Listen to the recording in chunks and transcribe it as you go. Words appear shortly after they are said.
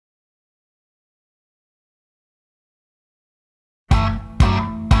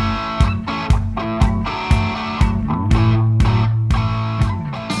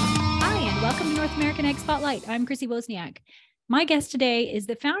Light. I'm Chrissy Wozniak. My guest today is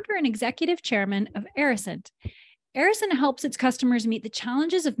the founder and executive chairman of Eracent. Eracent helps its customers meet the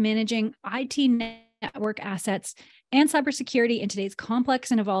challenges of managing IT network assets and cybersecurity in today's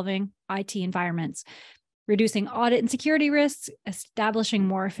complex and evolving IT environments, reducing audit and security risks, establishing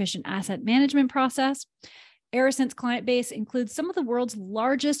more efficient asset management process. Eracent's client base includes some of the world's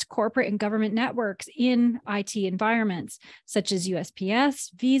largest corporate and government networks in IT environments, such as USPS,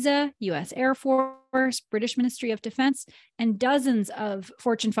 Visa, US Air Force, British Ministry of Defense, and dozens of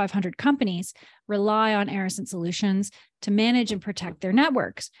Fortune 500 companies rely on Eracent solutions to manage and protect their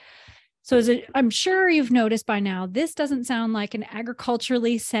networks. So as I'm sure you've noticed by now, this doesn't sound like an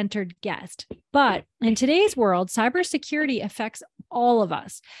agriculturally centered guest, but in today's world, cybersecurity affects all of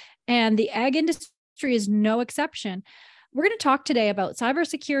us, and the ag industry is no exception. We're going to talk today about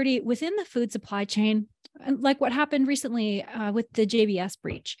cybersecurity within the food supply chain, like what happened recently with the JBS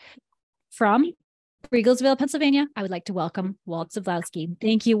breach. From Riegelsville, Pennsylvania, I would like to welcome Walt Szablowski.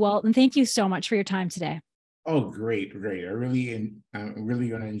 Thank you, Walt, and thank you so much for your time today. Oh, great. I'm really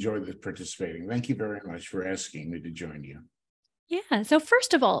going to enjoy this participating. Thank you very much for asking me to join you. Yeah. So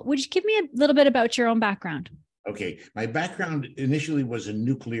first of all, would you give me a little bit about your own background? Okay. My background initially was in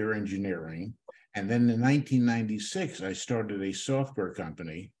nuclear engineering. And then in 1996, I started a software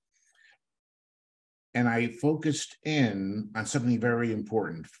company. And I focused in on something very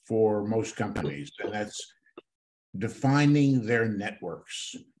important for most companies, and that's defining their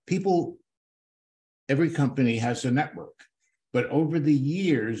networks. Every company has a network, but over the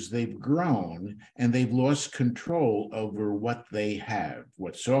years, they've grown and they've lost control over what they have,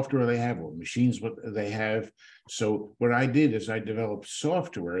 what software they have, what machines what they have. So what I did is I developed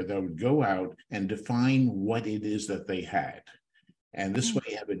software that would go out and define what it is that they had. And this way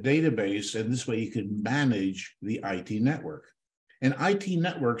you have a database, and this way you can manage the IT network. And IT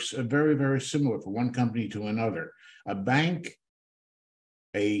networks are very, very similar from one company to another. A bank,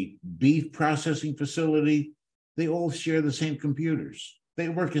 a beef processing facility, they all share the same computers. They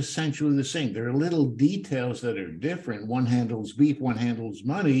work essentially the same. There are little details that are different. One handles beef, one handles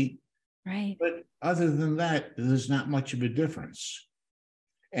money. Right. But other than that, there's not much of a difference.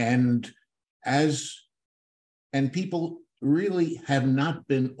 And people really have not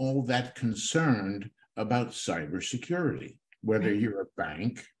been all that concerned about cybersecurity, whether you're a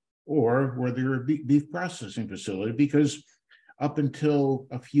bank or whether you're a beef processing facility, because up until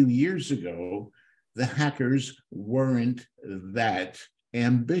a few years ago, the hackers weren't that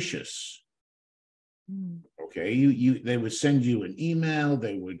ambitious. Okay, they would send you an email,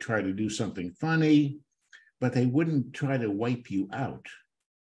 they would try to do something funny, but they wouldn't try to wipe you out.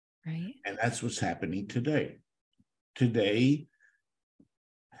 Right. And that's what's happening today. Today,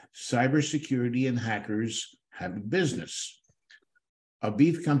 cybersecurity and hackers have a business. A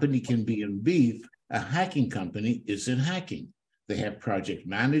beef company can be in beef, a hacking company is in hacking. They have project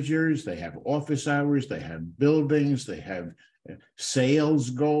managers, they have office hours, they have buildings, they have sales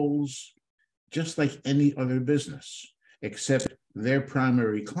goals, just like any other business, except their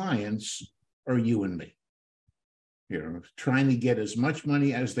primary clients are you and me. Trying to get as much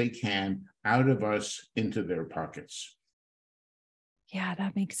money as they can out of us into their pockets. Yeah,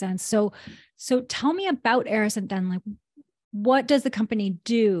 that makes sense. So tell me about Eracent then. Like, what does the company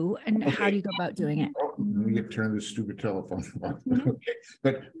do, and how do you go about doing it? Oh, let me turn this stupid telephone off. Okay.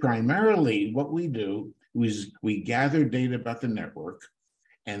 But primarily what we do is we gather data about the network,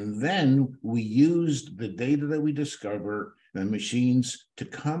 and then we use the data that we discover, the machines, to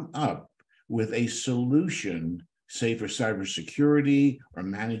come up with a solution, say for cybersecurity or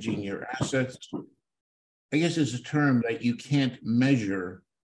managing your assets. I guess it's a term that you can't measure,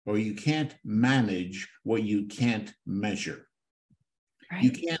 or you can't manage what you can't measure. Right.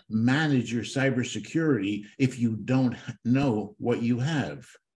 You can't manage your cybersecurity if you don't know what you have.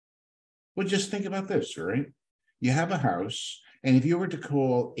 Well, just think about this, right? You have a house, and if you were to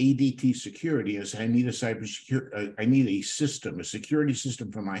call ADT Security and say, I need a system, a security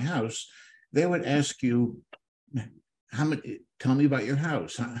system for my house, they would ask you, tell me about your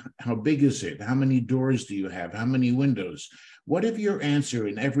house. How big is it? How many doors do you have? How many windows? What if your answer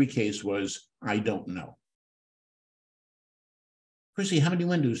in every case was, I don't know? Chrissy, how many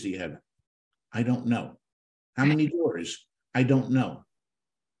windows do you have? I don't know. How many doors? I don't know.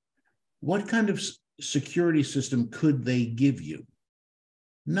 What kind of security system could they give you?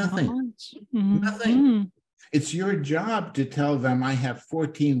 Nothing. Nothing. It's your job to tell them, I have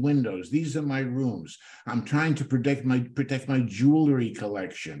 14 windows. These are my rooms. I'm trying to protect my jewelry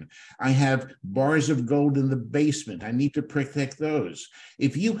collection. I have bars of gold in the basement. I need to protect those.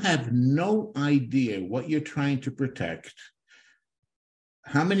 If you have no idea what you're trying to protect,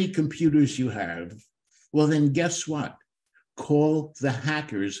 how many computers you have, Well, then guess what? Call the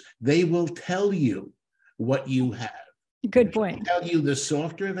hackers. They will tell you what you have. Good point. They'll tell you the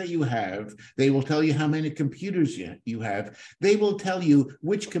software that you have. They will tell you how many computers you have. They will tell you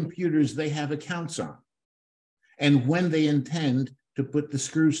which computers they have accounts on and when they intend to put the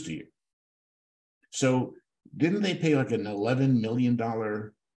screws to you. So didn't they pay like an $11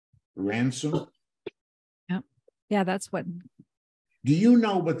 million ransom? Yeah. Yeah, that's what. Do you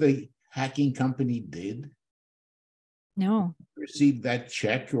know what the hacking company did? No. Received that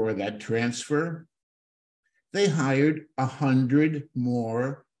check or that transfer? They hired 100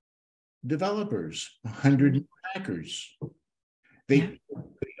 more developers, 100 hackers. The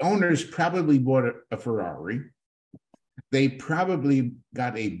owners probably bought a Ferrari. They probably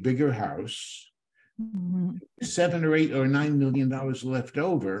got a bigger house. $7 or $8 or $9 million left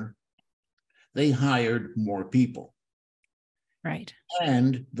over. They hired more people. Right.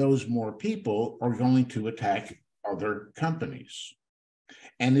 And those more people are going to attack other companies.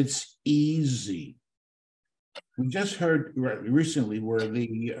 And it's easy. We just heard recently where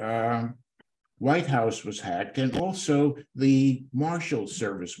the White House was hacked and also the Marshal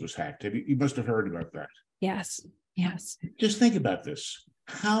Service was hacked. You must have heard about that. Yes. Yes. Just think about this.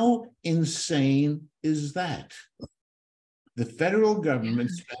 How insane is that? The federal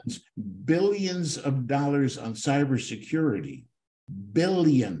government spends billions of dollars on cybersecurity,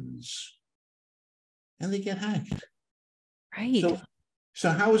 billions, and they get hacked. Right. So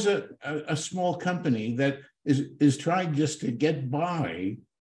how is a small company that is trying just to get by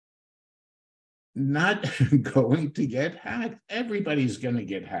not going to get hacked? Everybody's going to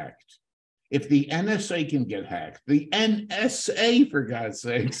get hacked. If the NSA can get hacked, the NSA, for God's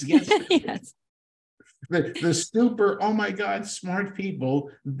sakes, gets yes. the super, oh my God, smart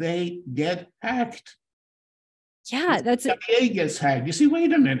people, they get hacked. Yeah, that's it. The CIA gets hacked. You see,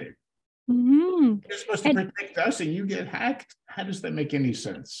 wait a minute. Mm-hmm. You're supposed to protect us and you get hacked? How does that make any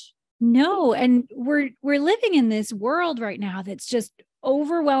sense? No, and we're living in this world right now that's just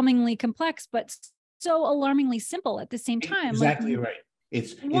overwhelmingly complex, but so alarmingly simple at the same time. Exactly right.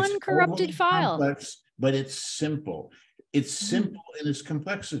 It's one corrupted file. Complex, but it's simple. It's simple in its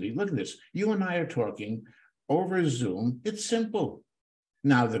complexity. Look at this. You and I are talking over Zoom. It's simple.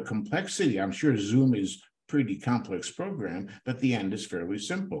 Now, the complexity, I'm sure Zoom is a pretty complex program, but the end is fairly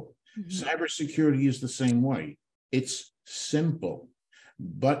simple. Cybersecurity is the same way. It's simple,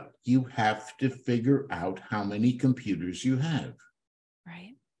 but you have to figure out how many computers you have.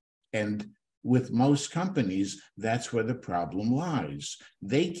 Right. And with most companies, that's where the problem lies.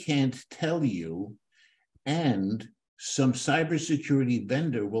 They can't tell you, and some cybersecurity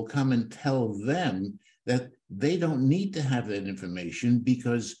vendor will come and tell them that they don't need to have that information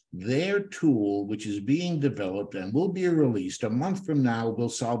because their tool, which is being developed and will be released a month from now, will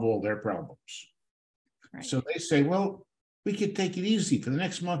solve all their problems. Right. So they say, well, we could take it easy. For the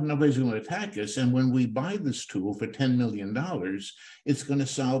next month, nobody's going to attack us. And when we buy this tool for $10 million, it's going to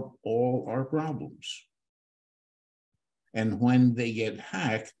solve all our problems. And when they get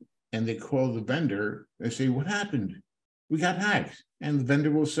hacked and they call the vendor, they say, what happened? We got hacked. And the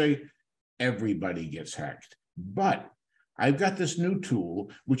vendor will say, everybody gets hacked. But I've got this new tool,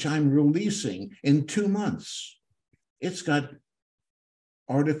 which I'm releasing in 2 months. It's got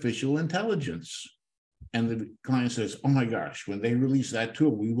artificial intelligence. And the client says, oh my gosh, when they release that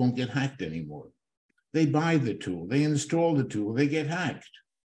tool, we won't get hacked anymore. They buy the tool, they install the tool, they get hacked.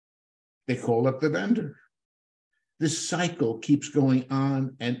 They call up the vendor. This cycle keeps going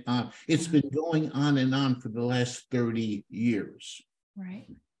on and on. It's been going on and on for the last 30 years. Right.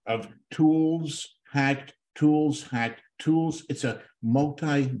 Of tools hacked, tools hacked, tools. It's a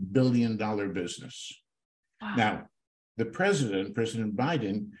multi-billion-dollar business. Wow. Now, the President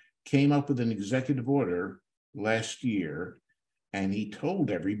Biden, came up with an executive order last year, and he told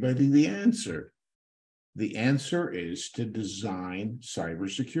everybody the answer. The answer is to design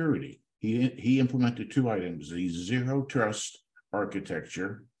cybersecurity. He implemented 2 items: the zero trust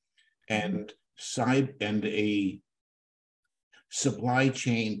architecture and a supply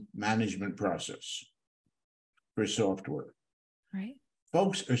chain management process for software. Right.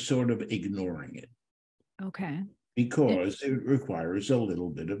 Folks are sort of ignoring it. Okay. Because it requires a little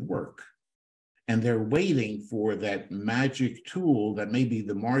bit of work. And they're waiting for that magic tool that maybe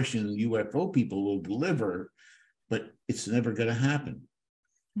the Martian UFO people will deliver, but it's never going to happen.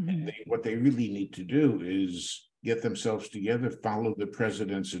 And what they really need to do is get themselves together, follow the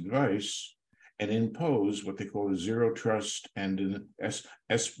president's advice, and impose what they call a zero trust and an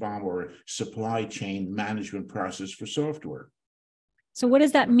SBOM, or supply chain management process for software. So what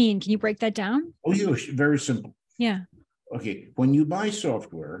does that mean? Can you break that down? Oh, yeah, very simple. Yeah. Okay, when you buy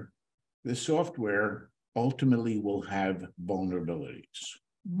software, the software ultimately will have vulnerabilities.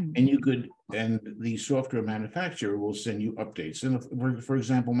 Mhm. And the software manufacturer will send you updates. And for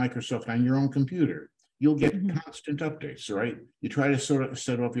example, Microsoft on your own computer, you'll get Mhm. constant updates, right? You try to sort of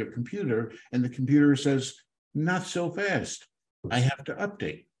set off your computer and the computer says, not so fast. I have to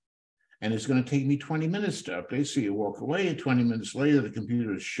update. And it's going to take me 20 minutes to update. So you walk away, and 20 minutes later, the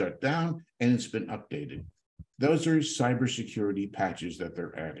computer is shut down and it's been updated. Those are cybersecurity patches that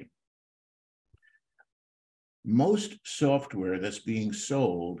they're adding. Most software that's being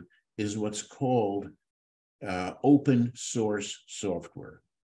sold is what's called open source software.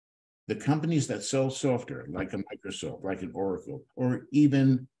 The companies that sell software, like a Microsoft, like an Oracle, or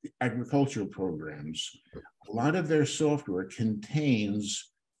even agricultural programs, a lot of their software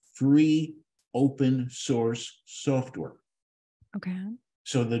contains free open source software. Okay.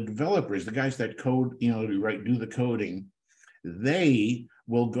 So the developers, the guys that code, do the coding, they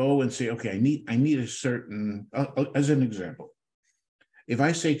will go and say, okay, I need a certain, as an example, if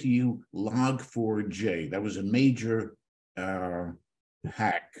I say to you log4j, that was a major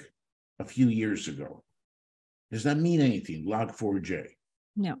hack a few years ago. Does that mean anything, log4j?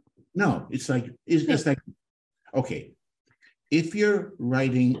 No. No, it's like, okay, if you're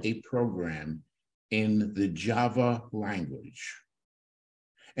writing a program in the Java language,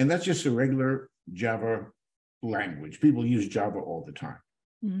 and that's just a regular Java language, people use Java all the time.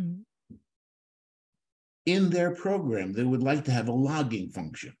 Mhm. In their program, they would like to have a logging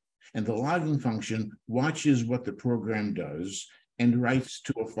function. And the logging function watches what the program does and writes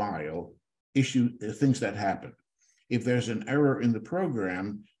to a file, things that happen. If there's an error in the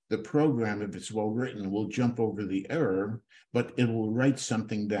program, if it's well written, will jump over the error, but it will write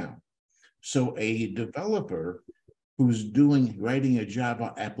something down. So a developer who's writing a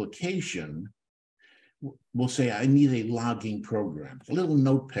Java application will say, I need a logging program, a little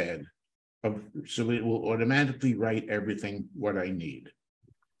notepad, so it will automatically write everything what I need.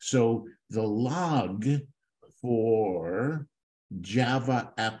 So the log for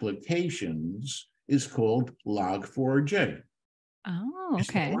Java applications is called log4j. Oh, It's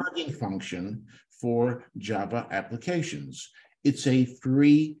the okay. logging function for Java applications. It's a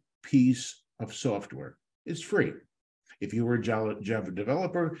free piece of software. It's free. If you were a Java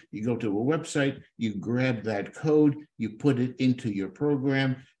developer, you go to a website, you grab that code, you put it into your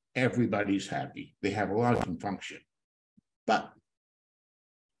program, everybody's happy. They have a logging function. But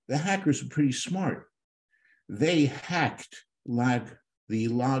the hackers were pretty smart. They hacked the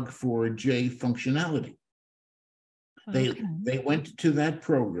log4j functionality. They went to that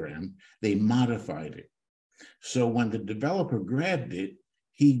program, they modified it. So when the developer grabbed it,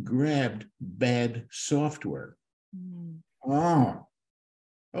 he grabbed bad software. Oh,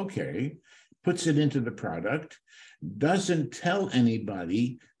 okay. Puts it into the product, doesn't tell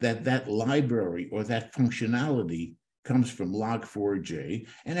anybody that library or that functionality comes from log4j,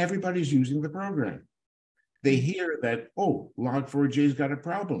 and everybody's using the program. They hear that, oh, log4j's got a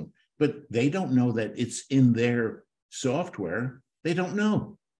problem, but they don't know that it's in their software. They don't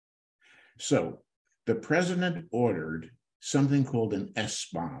know. So the president ordered something called an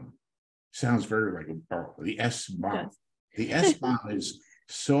SBOM. Sounds very like the SBOM. The SBOM is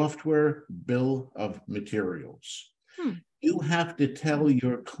Software Bill of Materials. You have to tell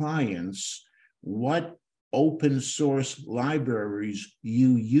your clients what open source libraries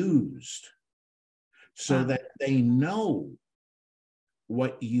you used so that they know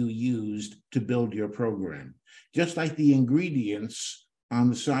what you used to build your program. Just like the ingredients on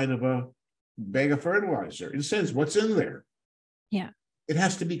the side of a bag of fertilizer. It says what's in there. Yeah. It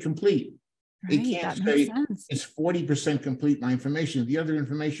has to be complete. Right, it can't that say makes sense. it's 40% complete my information. The other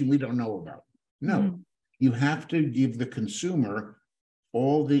information we don't know about. No, you have to give the consumer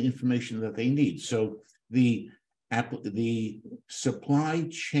all the information that they need. So the supply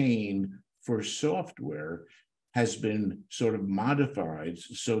chain for software has been sort of modified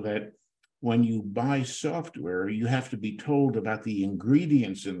so that when you buy software, you have to be told about the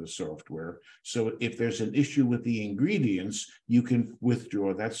ingredients in the software. So if there's an issue with the ingredients, you can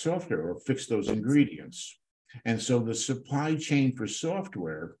withdraw that software or fix those ingredients. And so the supply chain for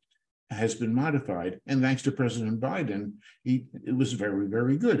software has been modified. And thanks to President Biden, it was very,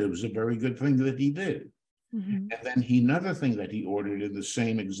 very good. It was a very good thing that he did. And then another thing that he ordered in the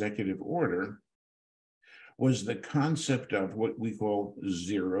same executive order was the concept of what we call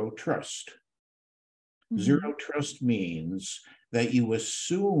zero trust. Zero trust means that you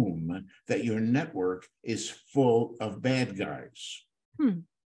assume that your network is full of bad guys.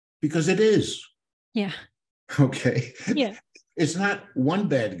 Because it is. Yeah. Okay. Yeah. It's not one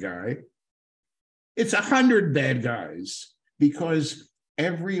bad guy. It's 100 bad guys, because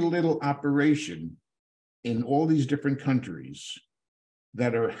every little operation in all these different countries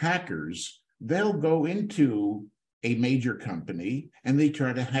that are hackers, they'll go into a major company and they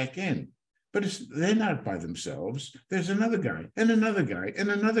try to hack in. But they're not by themselves. There's another guy and another guy and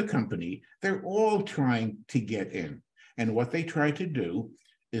another company. They're all trying to get in. And what they try to do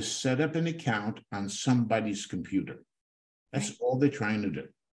is set up an account on somebody's computer. That's all they're trying to do.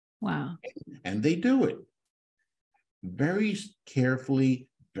 Wow. And they do it very carefully,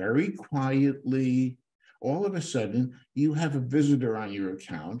 very quietly. All of a sudden, you have a visitor on your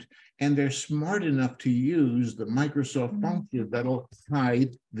account, and they're smart enough to use the Microsoft function that'll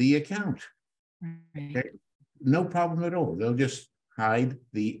hide the account. Okay? No problem at all. They'll just hide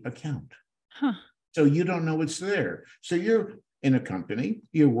the account. So you don't know it's there. So you're in a company,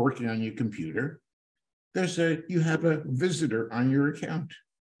 you're working on your computer. You have a visitor on your account.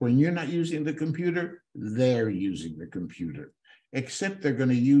 When you're not using the computer, they're using the computer, except they're going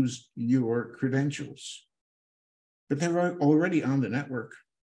to use your credentials. But they're already on the network.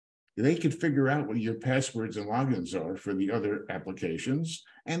 They could figure out what your passwords and logins are for the other applications,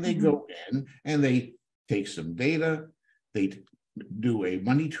 and they go in and they take some data, they do a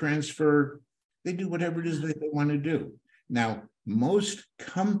money transfer, they do whatever it is that they want to do. Now, most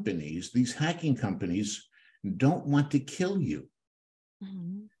companies, these hacking companies, don't want to kill you.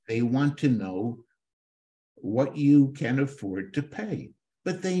 They want to know what you can afford to pay,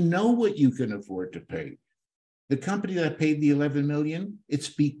 but they know what you can afford to pay. The company that paid the $11 million, it's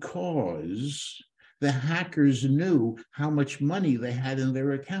because the hackers knew how much money they had in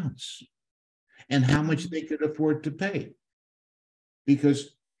their accounts and how much they could afford to pay.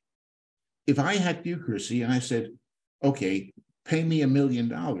 Because if I hacked you, Chrissy, and I said, okay, pay me $1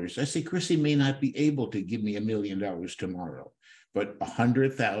 million, I say, Chrissy may not be able to give me $1 million tomorrow, but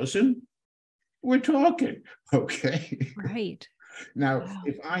 100,000, we're talking, okay? Right. Now,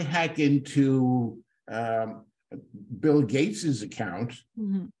 if I hack into Bill Gates's account,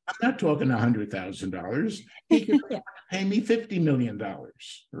 I'm not talking $100,000. He could pay me $50 million,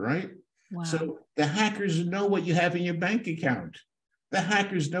 right? Wow. So the hackers know what you have in your bank account. The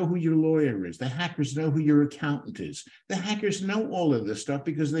hackers know who your lawyer is. The hackers know who your accountant is. The hackers know all of this stuff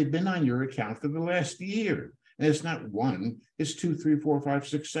because they've been on your account for the last year. And it's not one, it's 2, 3, 4, 5,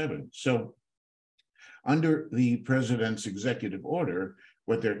 6, 7. So under the president's executive order,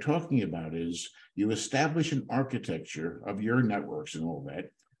 what they're talking about is you establish an architecture of your networks and all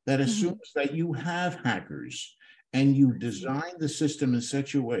that, that assumes that you have hackers, and you design the system in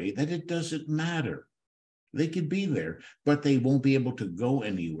such a way that it doesn't matter. They could be there, but they won't be able to go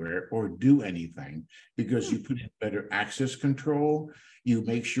anywhere or do anything because you put in better access control. You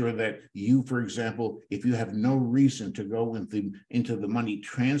make sure that you, for example, if you have no reason to go into the money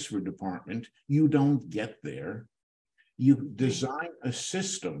transfer department, you don't get there. You design a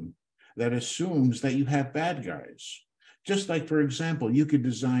system that assumes that you have bad guys. Just like, for example, you could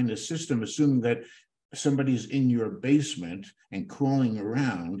design a system assuming that somebody's in your basement and crawling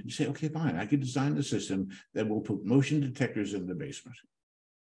around. You say, okay, fine, I could design the system that will put motion detectors in the basement.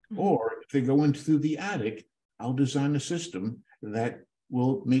 Or if they go into the attic, I'll design a system that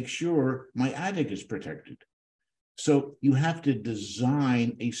will make sure my attic is protected. So you have to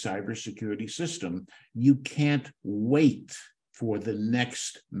design a cybersecurity system. You can't wait for the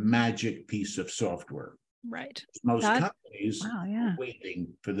next magic piece of software. Right. Most companies are waiting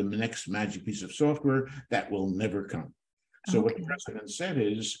for the next magic piece of software that will never come. So what the president said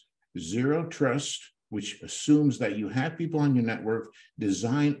is zero trust, which assumes that you have people on your network,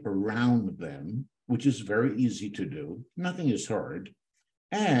 design around them, which is very easy to do. Nothing is hard.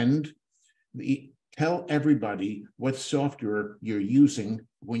 And tell everybody what software you're using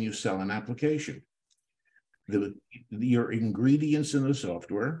when you sell an application. Your ingredients in the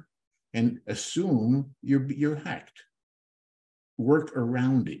software, and assume you're hacked. Work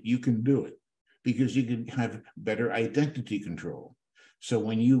around it. You can do it because you can have better identity control. So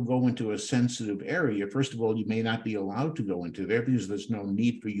when you go into a sensitive area, first of all, you may not be allowed to go into there because there's no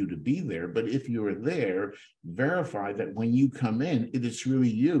need for you to be there. But if you're there, verify that when you come in, it's really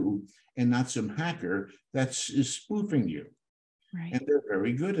you and not some hacker is spoofing you. Right. And they're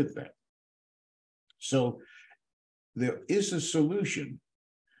very good at that. So there is a solution.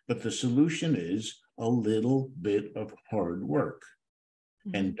 But the solution is a little bit of hard work.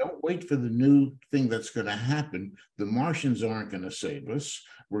 And don't wait for the new thing that's going to happen. The Martians aren't going to save us.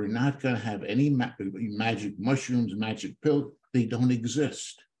 We're not going to have any magic mushrooms, magic pill. They don't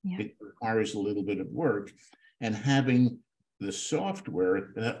exist. It requires a little bit of work. And having the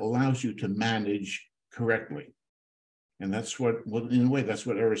software that allows you to manage correctly. And that's in a way, that's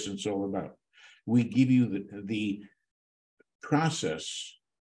what Eracent's all about. We give you the process,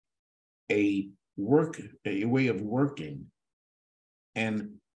 a a way of working,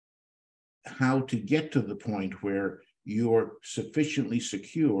 and how to get to the point where you're sufficiently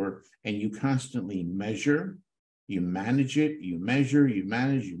secure and you constantly measure, you manage it, you measure, you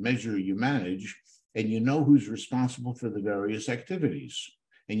manage, you measure, you manage, and you know who's responsible for the various activities.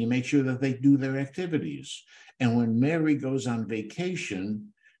 And you make sure that they do their activities. And when Mary goes on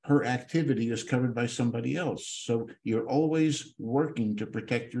vacation, her activity is covered by somebody else. So you're always working to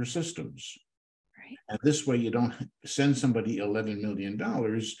protect your systems. Right. And this way you don't send somebody $11 million,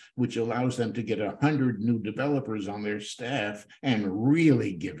 which allows them to get 100 new developers on their staff and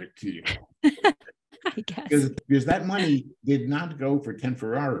really give it to you. I guess. Because that money did not go for 10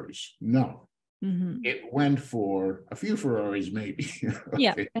 Ferraris. No. Mm-hmm. It went for a few Ferraris, maybe.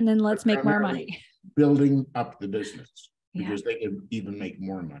 Yeah. And then let's make more money. Building up the business, because Yeah. they can even make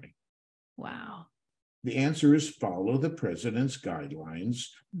more money. Wow. The answer is follow the president's guidelines,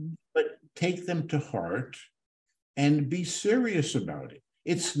 but take them to heart and be serious about it.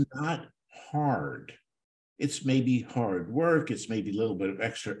 It's not hard. It's maybe hard work. It's maybe a little bit of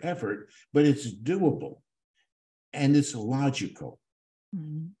extra effort, but it's doable and it's logical.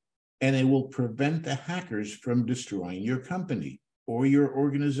 Mm-hmm. And it will prevent the hackers from destroying your company or your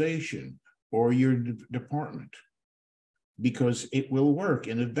organization or your department, because it will work.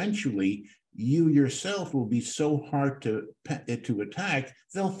 And eventually you yourself will be so hard to attack,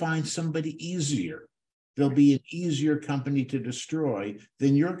 they'll find somebody easier. There'll be an easier company to destroy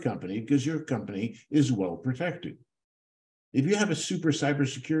than your company, because your company is well protected. If you have a super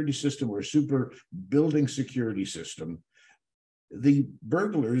cybersecurity system or a super building security system, the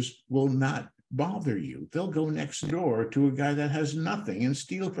burglars will not bother you. They'll go next door to a guy that has nothing and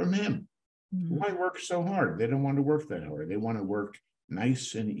steal from him. Mm-hmm. Why work so hard? They don't want to work that hard. They want to work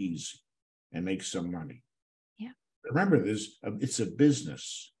nice and easy and make some money. Yeah. Remember this, it's a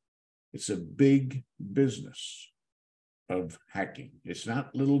business. It's a big business of hacking. It's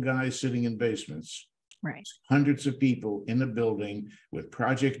not little guys sitting in basements. Right. It's hundreds of people in a building with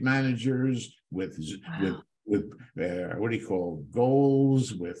project managers, with what do you call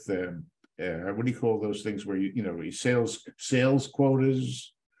goals, with what do you call those things where you sales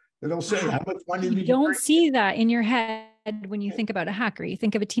quotas. They'll say how much money you don't see that in your head when you think about a hacker. You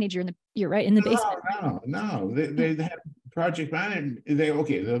think of a teenager you're right in the basement. No. They have project manager.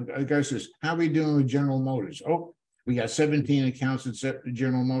 The guy says, "How are we doing with General Motors?" "Oh, we got 17 accounts at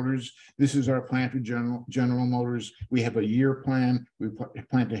General Motors. This is our plan for General Motors. We have a year plan. We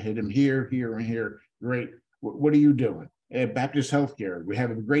plan to hit them here, here, and here." "Great. What are you doing?" "Baptist Healthcare. We have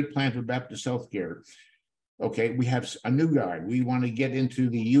a great plan for Baptist Healthcare." "Okay, we have a new guy. We want to get into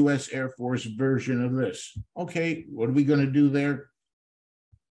the U.S. Air Force version of this." "Okay, what are we going to do there?"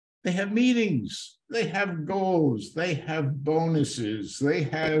 They have meetings. They have goals. They have bonuses. They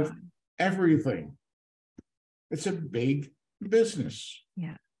have everything. It's a big business.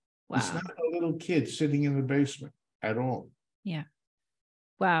 Yeah. Wow. It's not a little kid sitting in the basement at all. Yeah.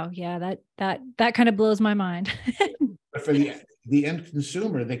 Wow. Yeah. That kind of blows my mind. But for the end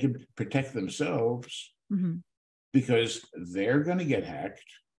consumer, they can protect themselves. Mm-hmm. Because they're going to get hacked.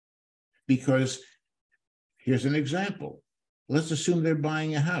 Because here's an example. Let's assume they're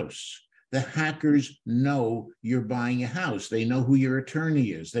buying a house. The hackers know you're buying a house. They know who your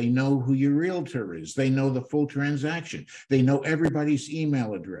attorney is. They know who your realtor is. They know the full transaction. They know everybody's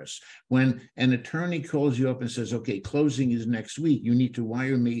email address. When an attorney calls you up and says, "Okay, closing is next week. You need to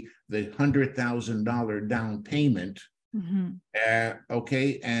wire me the $100,000 down payment." Mm-hmm.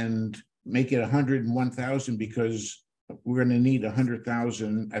 Okay, and make it 101,000 because we're going to need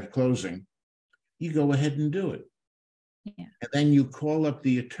 100,000 at closing. You go ahead and do it. Yeah. And then you call up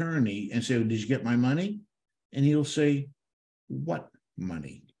the attorney and say, "Did you get my money?" And he'll say, "What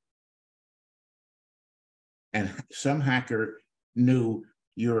money?" And some hacker knew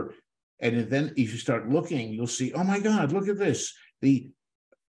and then if you start looking, you'll see, "Oh my God, look at this. The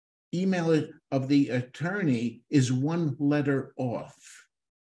email of the attorney is one letter off.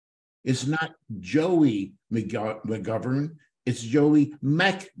 It's not Joey McGovern, it's Joey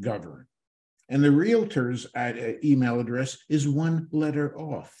McGovern. And the realtor's email address is one letter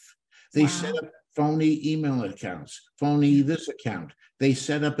off." They set up phony email accounts, phony this account. They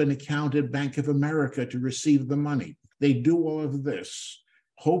set up an account at Bank of America to receive the money. They do all of this,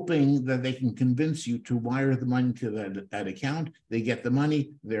 hoping that they can convince you to wire the money to that account. They get the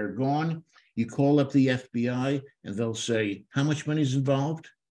money, they're gone. You call up the FBI and they'll say, "How much money is involved?"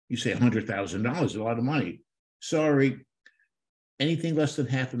 You say $100,000, a lot of money. "Sorry, anything less than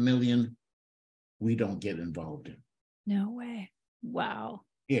 $500,000, we don't get involved in." No way. Wow.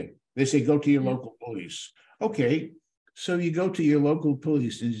 Yeah. They say, "Go to your local police." Okay. So you go to your local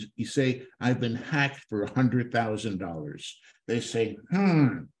police and you say, I've been hacked for $100,000. They say,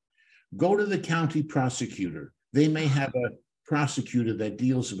 go to the county prosecutor. They may have a prosecutor that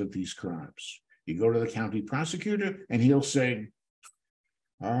deals with these crimes. You go to the county prosecutor and he'll say,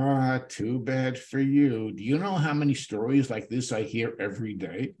 too bad for you. Do you know how many stories like this I hear every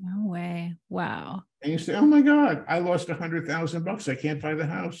day? No way. Wow. And you say, oh my God, I lost $100,000. I can't buy the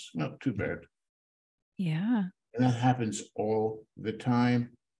house. No, too bad. Yeah. And that happens all the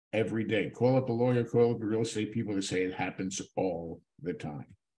time, every day. Call up a lawyer, call up a real estate people to say it happens all the time.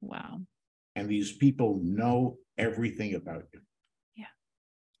 Wow. And these people know everything about you. Yeah.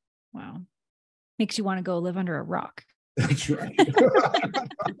 Wow. Makes you want to go live under a rock. That's right.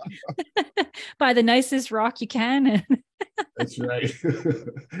 Buy the nicest rock you can. That's right.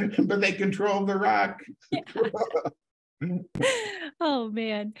 But they control the rock. Yeah. Oh,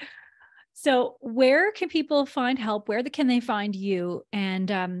 man. So where can people find help? Where can they find you?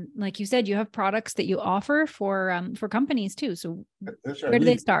 And like you said, you have products that you offer for companies too. So That's right. Where do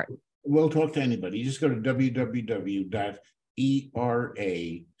they start? We'll talk to anybody. You just go to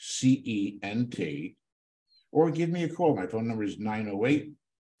www.eracent, or give me a call. My phone number is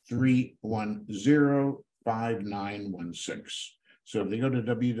 908-310-5916. So if they go to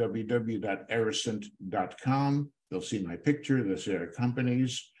www.eracent.com, they'll see my picture, they'll see our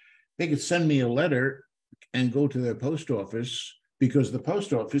companies. They could send me a letter and go to their post office, because the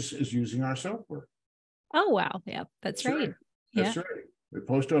post office is using our software. Oh, wow. Yeah, that's right. That's right. The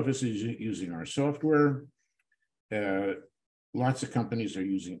post office is using our software. Lots of companies are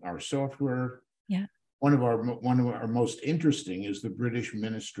using our software. Yeah. One of our most interesting is the British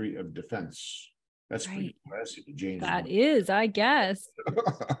Ministry of Defense. That's pretty classy. That is, I guess.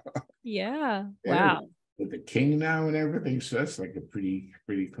 Yeah. Wow. With the king now and everything, so that's like a pretty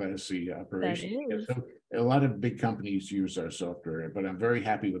classy operation. So a lot of big companies use our software, but I'm very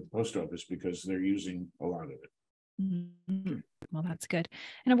happy with the post office because they're using a lot of it. Mm-hmm. Well, that's good.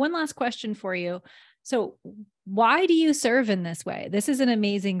 And one last question for you. So why do you serve in this way? This is an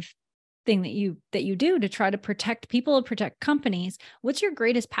amazing thing that you do to try to protect people and protect companies. What's your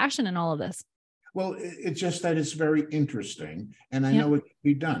greatest passion in all of this? Well, it's just that it's very interesting, and I know it can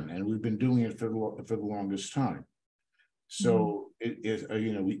be done, and we've been doing it for the longest time. So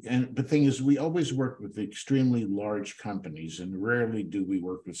and the thing is, we always work with extremely large companies, and rarely do we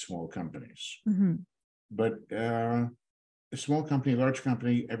work with small companies. Mm-hmm. But a small company, large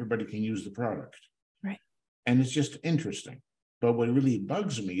company, everybody can use the product, right? And it's just interesting. But what really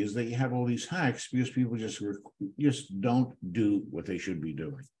bugs me is that you have all these hacks because people just don't do what they should be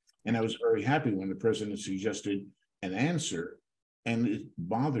doing. And I was very happy when the president suggested an answer, and it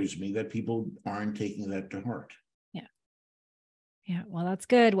bothers me that people aren't taking that to heart. Yeah. Yeah. Well, that's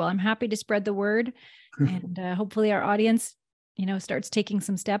good. Well, I'm happy to spread the word, and hopefully our audience, starts taking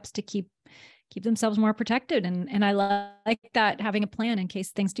some steps to keep themselves more protected. And I like that, having a plan in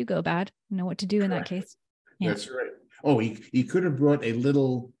case things do go bad, know what to do in that case. Yeah. That's right. Oh, he could have brought a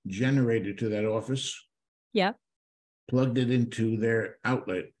little generator to that office. Yeah. Plugged it into their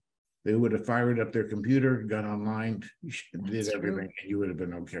outlet. They would have fired up their computer, got online, did everything, and you would have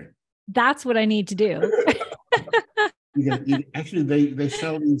been okay. That's what I need to do. Actually, they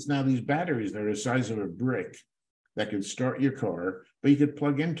sell these batteries that are the size of a brick that could start your car, but you could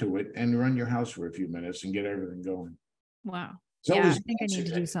plug into it and run your house for a few minutes and get everything going. Wow. I think I need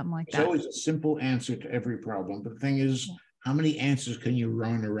to do something like that. It's always a simple answer to every problem. But the thing is, how many answers can you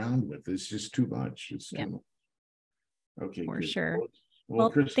run around with? It's just too much. It's too much. Okay. For sure. Well,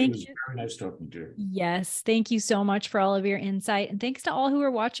 Chrissy, thank you. Very nice talking to you. Yes. Thank you so much for all of your insight. And thanks to all who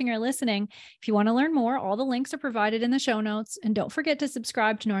are watching or listening. If you want to learn more, all the links are provided in the show notes. And don't forget to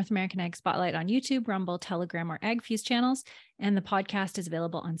subscribe to North American Ag Spotlight on YouTube, Rumble, Telegram, or AgFuse channels. And the podcast is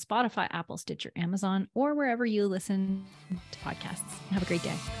available on Spotify, Apple, Stitcher, Amazon, or wherever you listen to podcasts. Have a great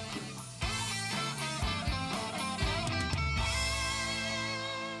day.